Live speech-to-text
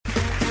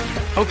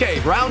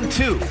Okay, round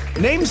two.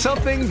 Name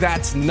something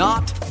that's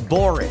not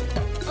boring.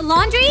 A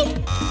laundry?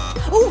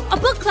 Ooh, a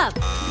book club.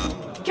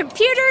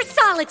 Computer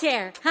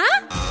solitaire,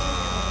 huh?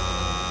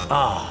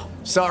 Ah,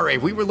 sorry,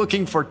 we were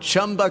looking for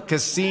Chumba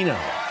Casino.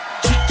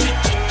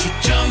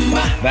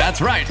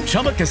 That's right,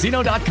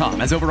 ChumbaCasino.com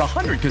has over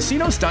 100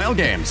 casino-style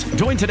games.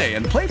 Join today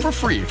and play for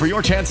free for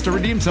your chance to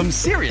redeem some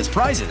serious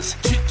prizes.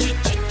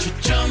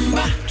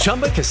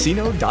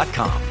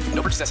 ChumbaCasino.com.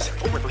 No purchase necessary.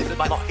 Void where prohibited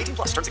by law. 18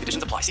 plus terms and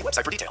conditions apply. See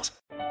website for details.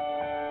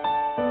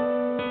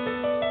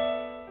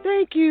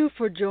 Thank you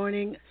for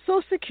joining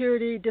Social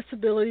Security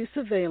Disability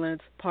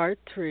Surveillance Part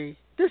 3.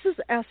 This is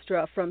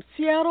Estra from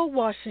Seattle,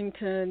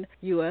 Washington,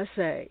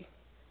 USA.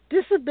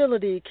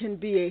 Disability can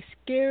be a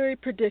scary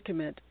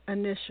predicament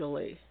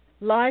initially.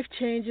 Life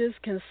changes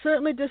can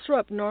certainly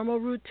disrupt normal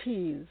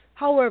routines.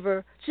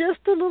 However, just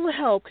a little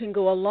help can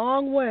go a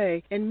long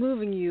way in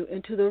moving you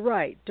into the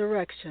right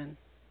direction.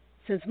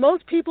 Since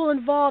most people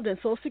involved in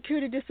Social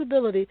Security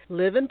disability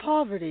live in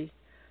poverty,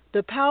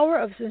 the power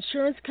of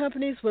insurance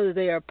companies, whether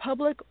they are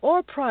public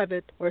or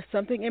private or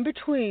something in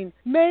between,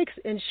 makes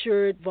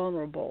insured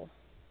vulnerable.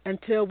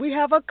 Until we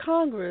have a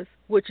Congress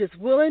which is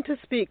willing to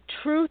speak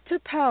truth to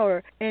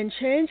power and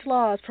change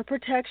laws for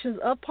protections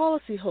of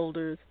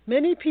policyholders,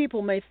 many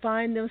people may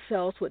find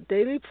themselves with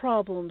daily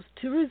problems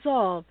to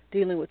resolve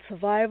dealing with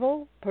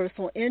survival,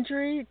 personal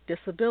injury,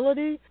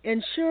 disability,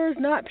 insurers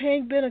not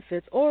paying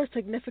benefits or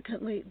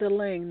significantly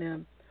delaying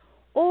them,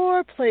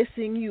 or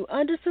placing you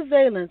under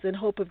surveillance in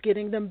hope of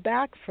getting them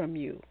back from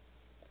you.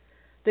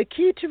 The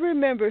key to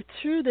remember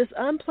through this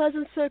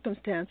unpleasant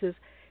circumstances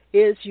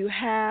is you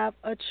have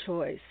a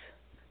choice.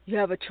 You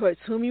have a choice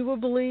whom you will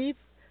believe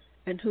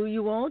and who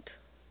you won't,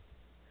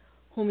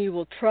 whom you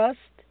will trust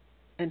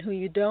and who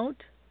you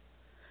don't.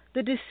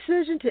 The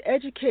decision to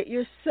educate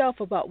yourself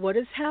about what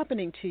is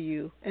happening to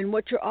you and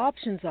what your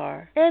options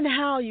are and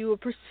how you will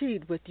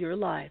proceed with your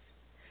life.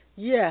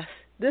 Yes,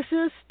 this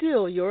is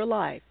still your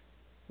life.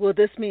 Will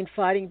this mean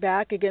fighting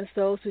back against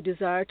those who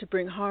desire to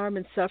bring harm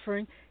and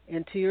suffering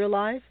into your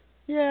life?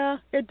 Yeah,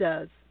 it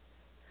does.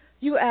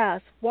 You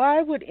ask,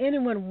 why would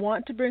anyone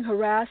want to bring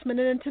harassment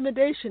and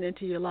intimidation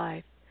into your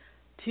life?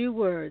 2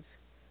 words,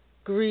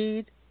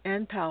 greed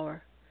and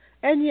power.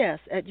 And yes,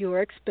 at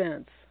your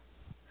expense.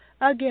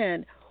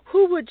 Again,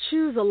 who would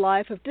choose a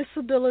life of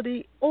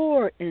disability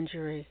or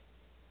injury?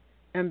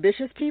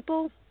 Ambitious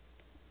people?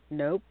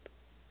 Nope.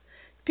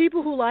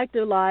 People who like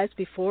their lives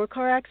before a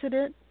car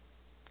accident?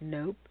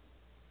 Nope.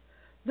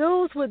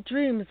 Those with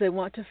dreams they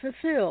want to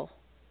fulfill?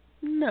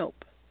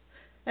 Nope.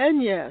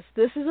 And yes,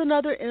 this is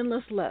another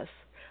endless list,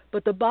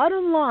 but the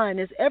bottom line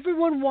is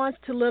everyone wants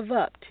to live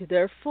up to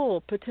their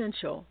full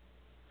potential.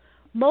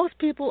 Most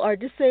people are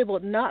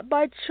disabled not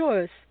by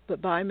choice,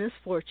 but by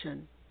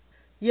misfortune.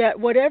 Yet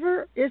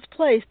whatever is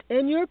placed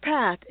in your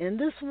path in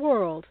this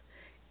world,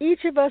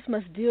 each of us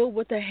must deal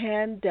with the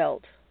hand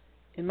dealt.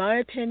 In my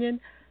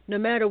opinion, no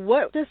matter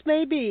what this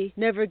may be,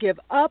 never give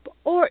up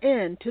or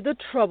in to the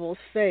troubles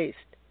faced.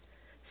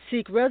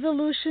 Seek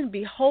resolution,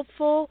 be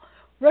hopeful,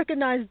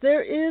 recognize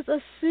there is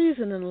a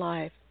season in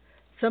life.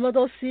 Some of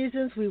those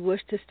seasons we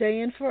wish to stay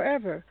in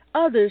forever.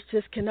 Others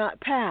just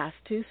cannot pass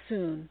too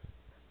soon.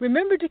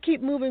 Remember to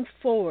keep moving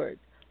forward.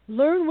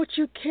 Learn what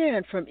you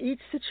can from each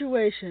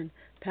situation.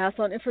 Pass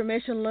on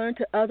information learned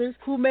to others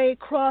who may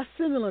cross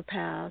similar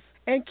paths.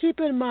 And keep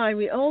in mind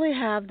we only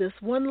have this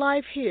one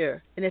life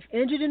here. And if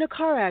injured in a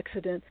car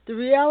accident, the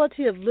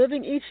reality of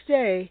living each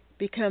day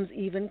becomes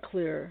even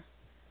clearer.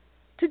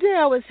 Today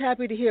I was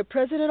happy to hear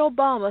President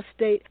Obama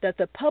state that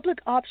the public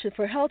option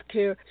for health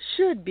care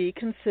should be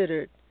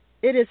considered.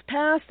 It is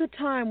past the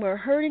time where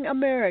hurting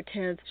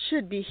Americans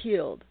should be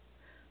healed.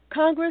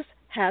 Congress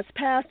has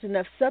passed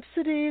enough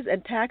subsidies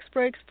and tax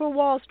breaks for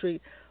Wall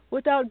Street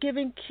without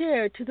giving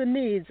care to the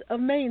needs of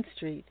Main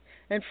Street.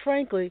 And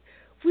frankly,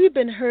 we've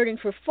been hurting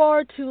for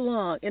far too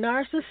long, and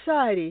our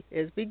society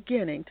is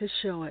beginning to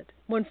show it.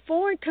 When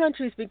foreign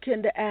countries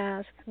begin to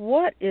ask,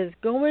 what is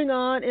going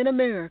on in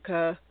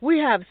America? We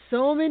have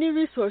so many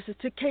resources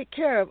to take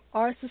care of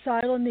our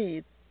societal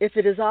needs. If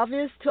it is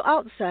obvious to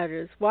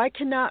outsiders, why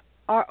cannot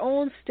our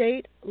own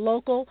state,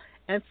 local,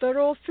 and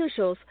federal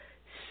officials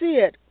see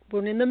it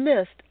when in the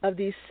midst of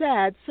these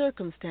sad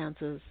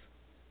circumstances?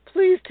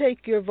 Please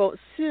take your vote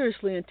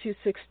seriously in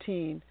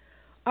 2016.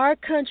 Our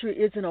country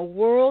is in a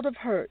world of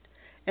hurt.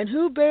 And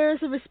who bears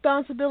the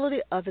responsibility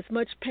of as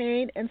much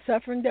pain and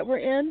suffering that we're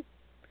in?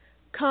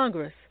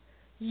 Congress.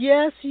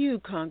 Yes, you,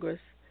 Congress.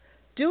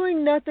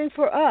 Doing nothing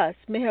for us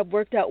may have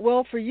worked out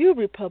well for you,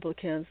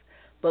 Republicans,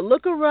 but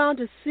look around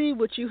to see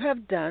what you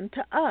have done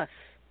to us.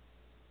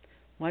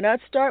 Why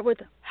not start with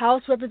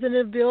House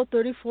Representative Bill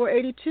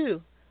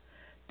 3482?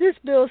 This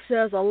bill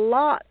says a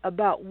lot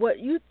about what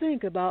you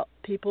think about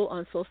people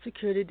on Social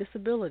Security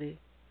disability.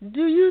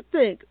 Do you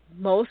think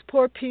most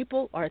poor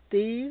people are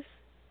thieves,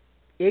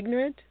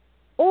 ignorant,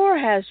 or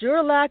has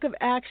your lack of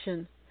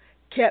action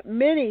kept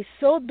many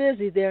so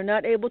busy they are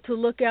not able to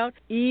look out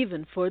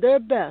even for their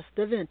best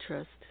of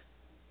interest?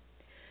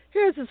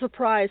 Here's a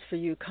surprise for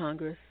you,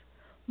 Congress.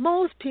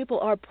 Most people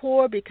are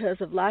poor because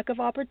of lack of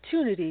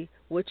opportunity,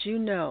 which you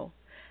know,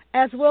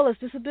 as well as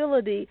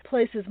disability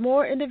places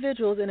more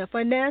individuals in a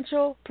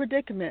financial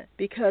predicament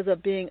because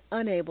of being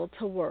unable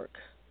to work.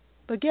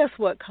 But guess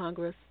what,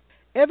 Congress?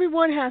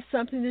 Everyone has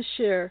something to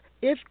share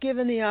if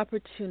given the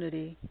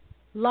opportunity.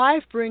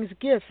 Life brings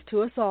gifts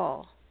to us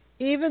all.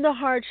 Even the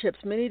hardships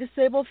many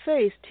disabled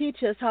face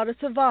teach us how to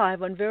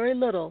survive on very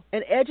little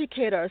and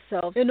educate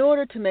ourselves in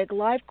order to make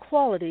life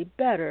quality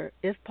better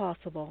if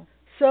possible.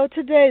 So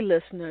today,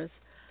 listeners,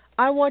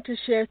 I want to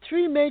share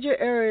 3 major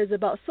areas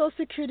about Social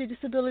Security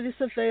disability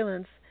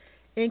surveillance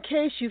in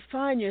case you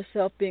find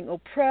yourself being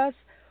oppressed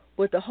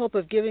with the hope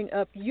of giving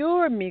up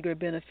your meager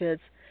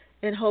benefits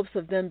in hopes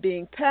of them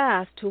being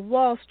passed to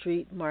Wall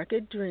Street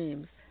market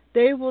dreams.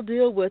 They will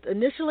deal with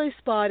initially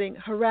spotting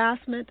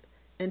harassment,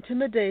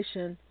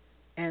 intimidation,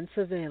 and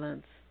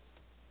surveillance.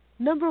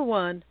 Number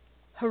 1,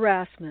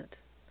 harassment.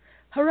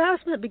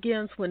 Harassment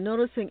begins when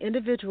noticing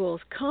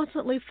individuals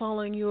constantly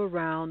following you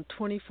around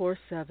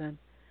 24/7.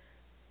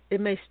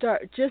 It may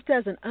start just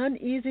as an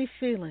uneasy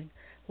feeling,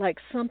 like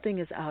something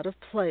is out of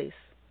place.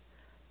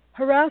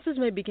 Harassers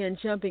may begin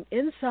jumping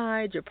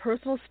inside your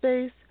personal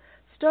space,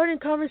 starting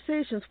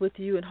conversations with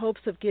you in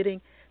hopes of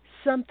getting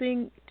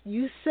something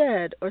you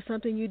said or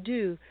something you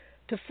do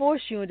to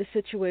force you into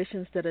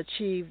situations that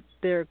achieve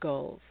their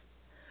goals.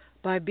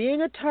 By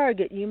being a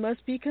target, you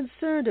must be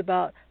concerned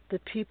about the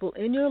people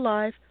in your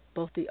life,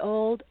 both the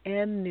old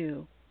and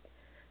new.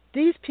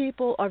 These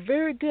people are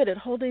very good at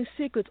holding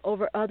secrets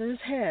over others'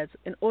 heads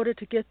in order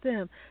to get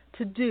them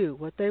to do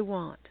what they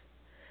want.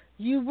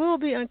 You will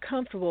be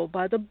uncomfortable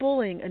by the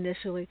bullying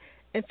initially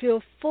and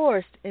feel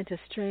forced into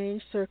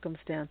strange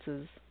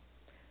circumstances.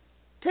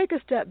 Take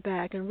a step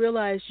back and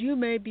realize you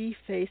may be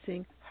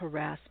facing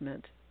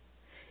harassment.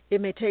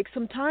 It may take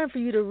some time for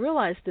you to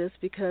realize this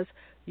because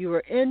you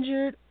are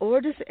injured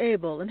or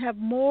disabled and have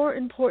more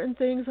important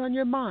things on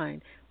your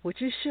mind,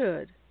 which you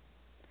should.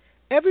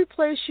 Every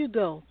place you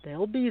go,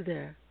 they'll be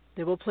there.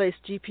 They will place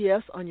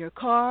GPS on your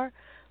car,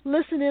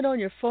 listen in on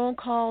your phone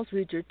calls,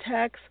 read your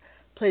texts,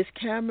 place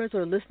cameras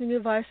or listening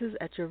devices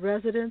at your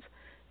residence,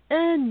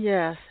 and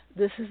yes,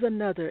 this is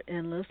another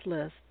endless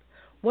list.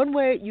 One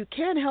way you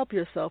can help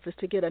yourself is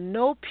to get a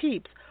no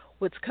peeps,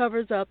 which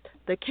covers up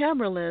the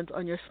camera lens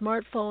on your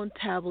smartphone,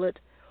 tablet,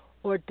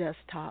 or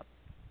desktop.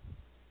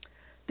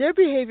 Their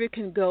behavior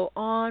can go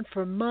on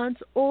for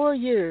months or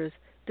years,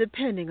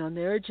 depending on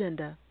their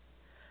agenda.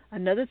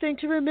 Another thing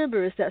to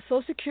remember is that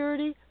Social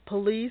Security,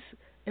 police,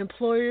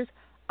 employers,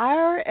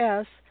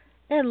 IRS,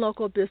 and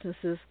local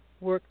businesses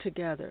work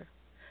together.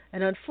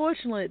 And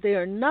unfortunately, they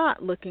are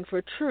not looking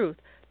for truth.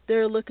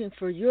 They're looking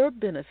for your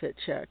benefit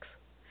checks.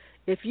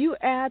 If you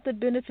add the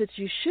benefits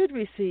you should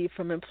receive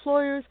from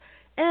employers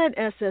and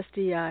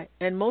SSDI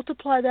and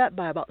multiply that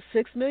by about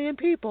 6 million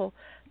people,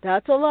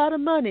 that's a lot of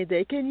money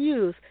they can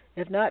use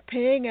if not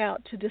paying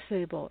out to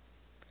disabled.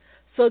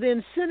 So the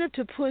incentive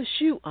to push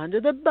you under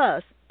the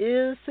bus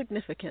is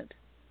significant.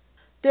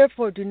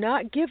 Therefore, do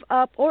not give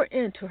up or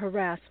into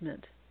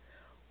harassment.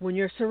 When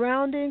your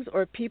surroundings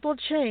or people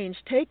change,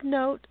 take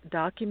note,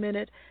 document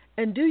it,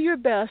 and do your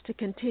best to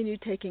continue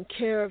taking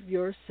care of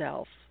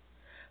yourself.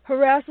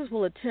 Harassers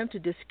will attempt to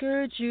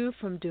discourage you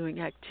from doing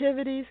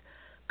activities,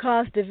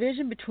 cause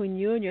division between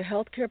you and your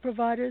healthcare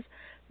providers,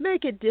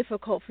 make it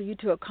difficult for you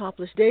to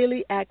accomplish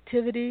daily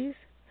activities.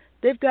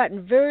 They've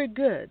gotten very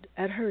good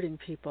at hurting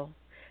people.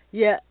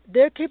 Yet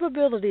their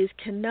capabilities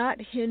cannot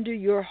hinder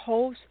your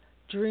hopes,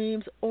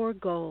 dreams, or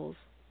goals.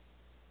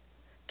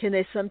 Can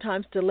they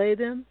sometimes delay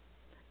them?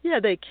 Yeah,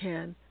 they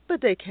can,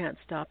 but they can't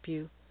stop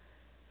you.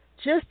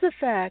 Just the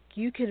fact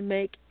you can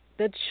make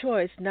the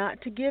choice not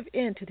to give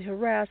in to the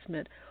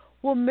harassment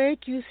will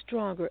make you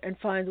stronger and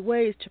find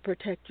ways to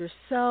protect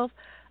yourself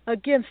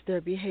against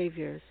their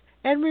behaviors.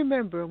 And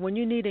remember, when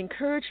you need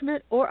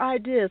encouragement or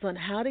ideas on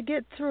how to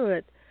get through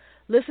it,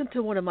 listen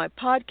to one of my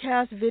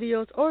podcast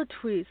videos or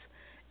tweets,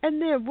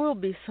 and there will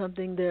be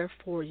something there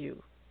for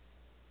you.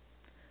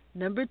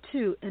 Number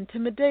 2,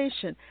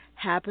 intimidation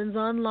happens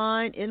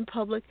online, in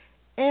public,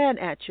 and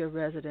at your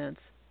residence.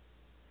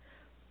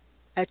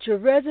 At your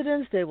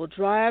residence, they will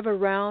drive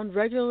around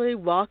regularly,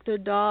 walk their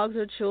dogs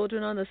or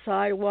children on the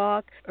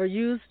sidewalk, or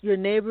use your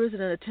neighbors in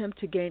an attempt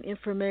to gain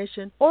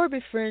information or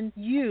befriend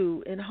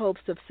you in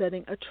hopes of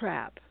setting a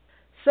trap.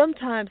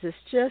 Sometimes it's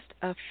just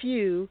a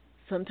few,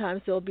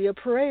 sometimes there'll be a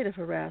parade of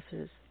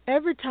harassers.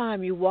 Every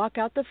time you walk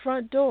out the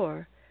front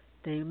door,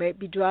 they may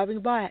be driving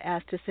by,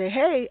 ask to say,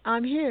 "Hey,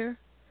 I'm here."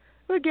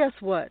 But guess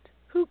what?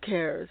 Who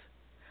cares?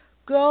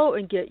 Go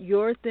and get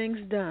your things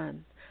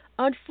done.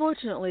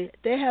 Unfortunately,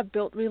 they have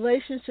built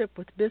relationship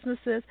with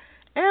businesses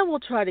and will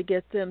try to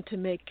get them to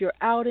make your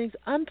outings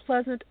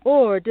unpleasant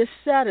or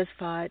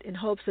dissatisfied in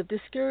hopes of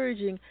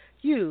discouraging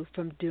you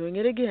from doing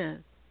it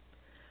again.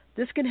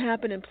 This can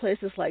happen in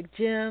places like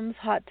gyms,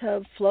 hot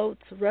tubs,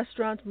 floats,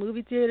 restaurants,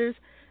 movie theaters,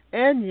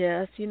 and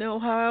yes, you know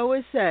how I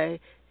always say,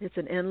 it's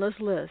an endless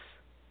list.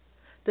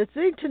 The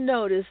thing to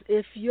note is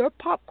if your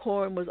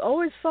popcorn was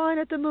always fine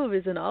at the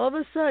movies and all of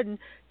a sudden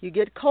you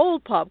get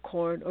cold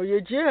popcorn, or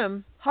your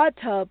gym hot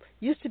tub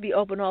used to be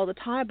open all the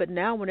time but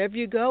now whenever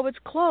you go it's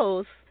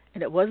closed,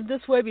 and it wasn't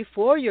this way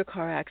before your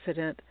car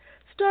accident,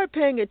 start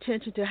paying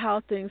attention to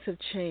how things have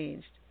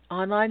changed.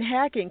 Online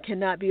hacking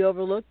cannot be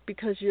overlooked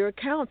because your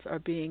accounts are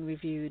being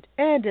reviewed,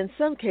 and in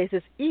some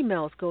cases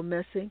emails go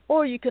missing,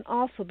 or you can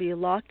also be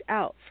locked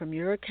out from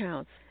your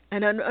accounts.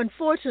 And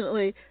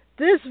unfortunately,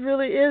 this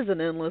really is an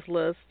endless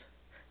list.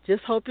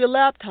 Just hope your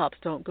laptops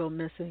don't go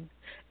missing,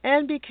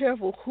 and be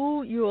careful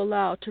who you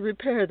allow to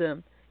repair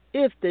them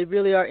if they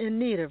really are in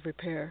need of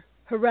repair.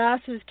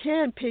 Harassers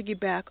can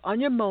piggyback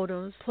on your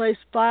modems, place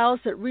files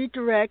that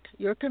redirect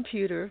your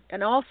computer,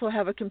 and also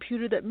have a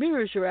computer that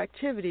mirrors your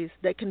activities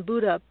that can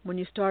boot up when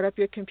you start up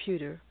your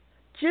computer.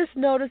 Just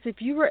notice if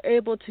you were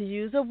able to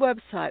use a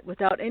website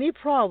without any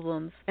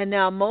problems, and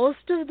now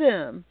most of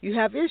them you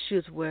have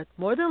issues with,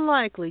 more than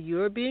likely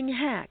you are being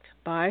hacked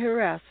by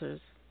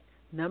harassers.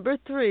 Number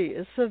 3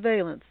 is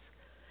surveillance.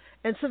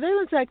 And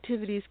surveillance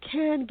activities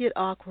can get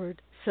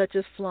awkward, such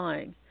as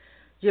flying.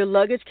 Your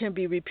luggage can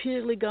be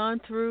repeatedly gone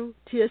through.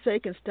 TSA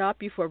can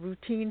stop you for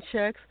routine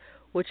checks,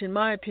 which in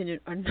my opinion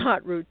are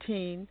not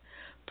routine.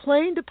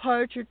 Plane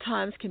departure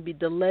times can be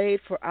delayed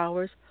for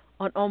hours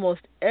on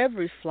almost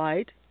every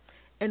flight.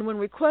 And when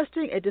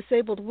requesting a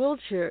disabled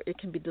wheelchair, it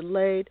can be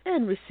delayed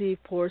and receive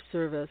poor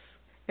service.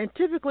 And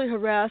typically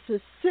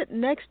harassers sit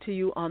next to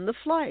you on the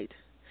flight.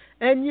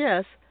 And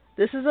yes,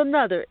 this is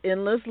another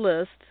endless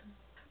list.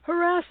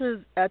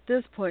 Harassers at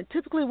this point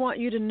typically want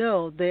you to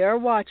know they are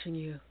watching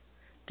you.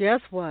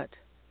 Guess what?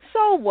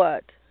 So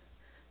what?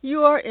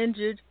 You are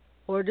injured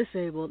or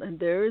disabled, and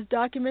there is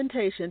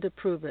documentation to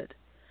prove it.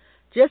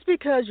 Just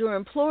because your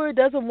employer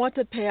doesn't want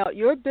to pay out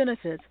your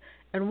benefits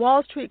and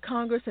Wall Street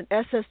Congress and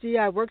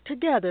SSDI work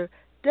together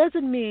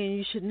doesn't mean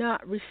you should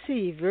not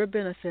receive your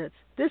benefits.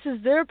 This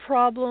is their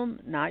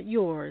problem, not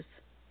yours.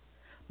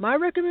 My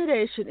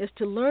recommendation is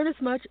to learn as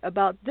much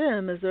about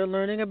them as they're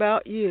learning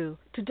about you,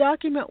 to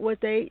document what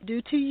they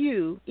do to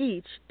you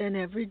each and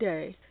every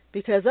day,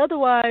 because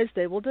otherwise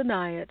they will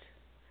deny it.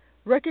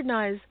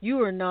 Recognize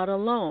you are not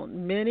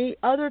alone. Many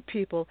other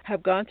people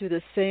have gone through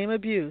the same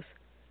abuse.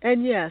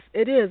 And yes,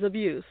 it is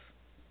abuse.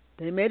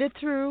 They made it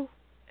through,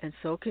 and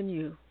so can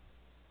you.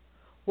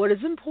 What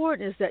is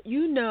important is that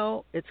you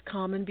know it's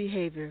common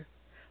behavior,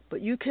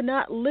 but you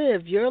cannot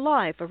live your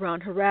life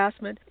around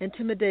harassment,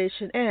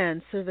 intimidation,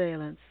 and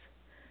surveillance.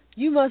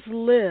 You must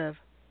live,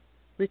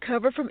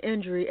 recover from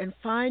injury, and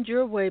find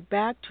your way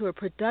back to a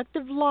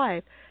productive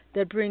life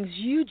that brings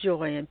you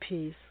joy and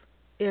peace.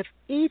 If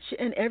each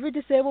and every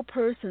disabled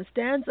person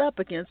stands up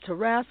against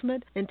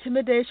harassment,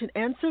 intimidation,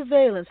 and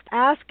surveillance,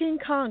 asking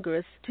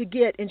Congress to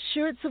get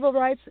insured civil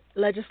rights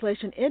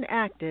legislation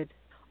enacted,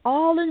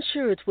 all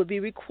insureds would be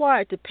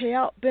required to pay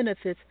out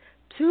benefits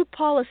to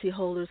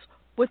policyholders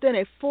within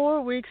a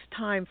 4 weeks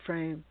time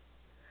frame.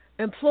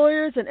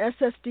 Employers and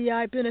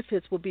SSDI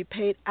benefits will be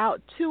paid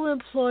out to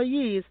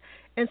employees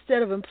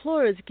instead of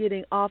employers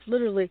getting off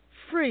literally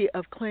free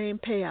of claim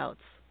payouts.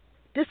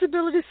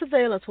 Disability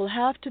surveillance will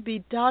have to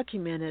be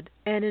documented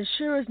and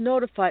insurers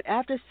notified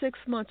after 6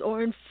 months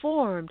or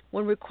informed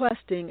when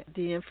requesting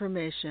the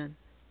information.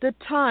 The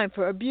time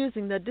for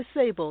abusing the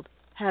disabled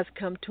has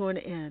come to an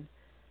end.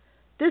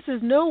 This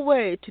is no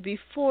way to be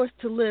forced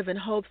to live in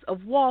hopes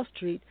of Wall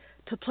Street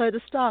to play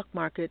the stock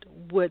market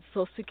with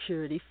Social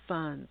Security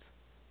funds.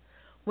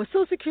 When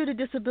Social Security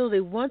Disability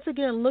once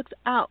again looks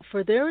out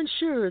for their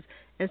insurers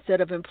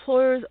instead of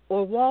employers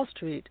or Wall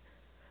Street,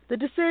 the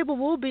disabled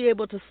will be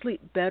able to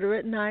sleep better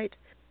at night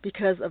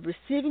because of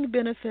receiving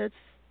benefits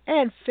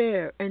and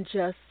fair and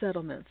just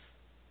settlements.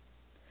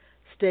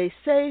 Stay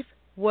safe,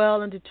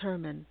 well, and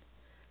determined.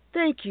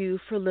 Thank you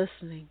for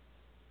listening.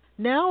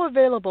 Now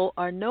available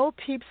are No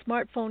Peep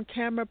smartphone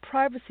camera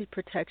privacy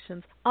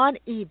protections on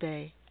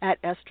eBay at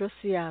Estra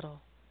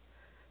Seattle.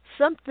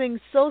 Something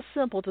so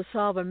simple to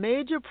solve a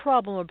major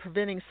problem of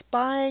preventing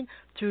spying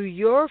through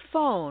your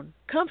phone,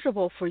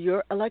 comfortable for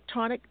your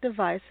electronic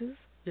devices,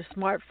 your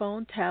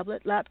smartphone,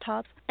 tablet,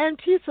 laptops, and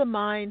peace of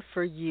mind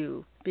for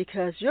you,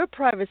 because your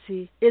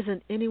privacy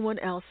isn't anyone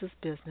else's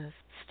business.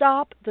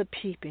 Stop the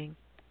peeping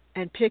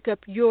and pick up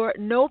your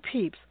No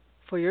Peeps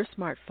for your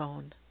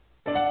smartphone.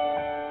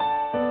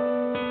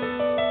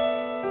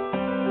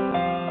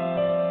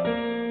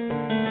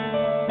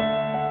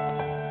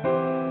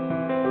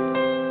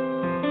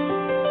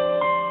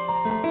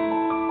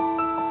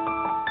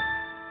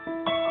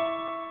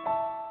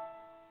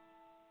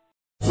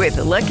 With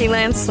the Lucky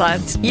Land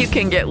Slots, you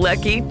can get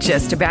lucky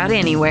just about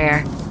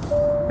anywhere.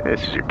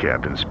 This is your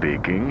captain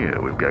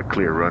speaking. We've got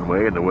clear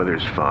runway and the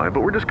weather's fine,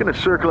 but we're just going to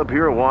circle up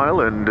here a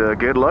while and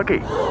get lucky.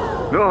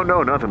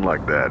 No, nothing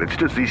like that. It's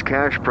just these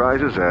cash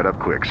prizes add up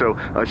quick. So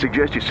I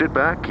suggest you sit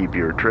back, keep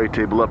your tray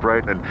table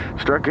upright, and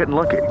start getting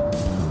lucky.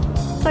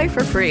 Play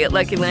for free at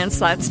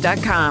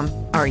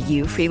LuckyLandSlots.com. Are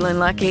you feeling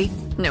lucky?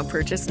 No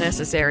purchase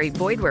necessary.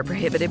 Void where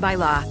prohibited by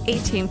law.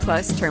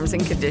 18+ terms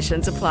and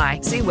conditions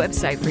apply. See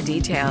website for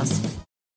details.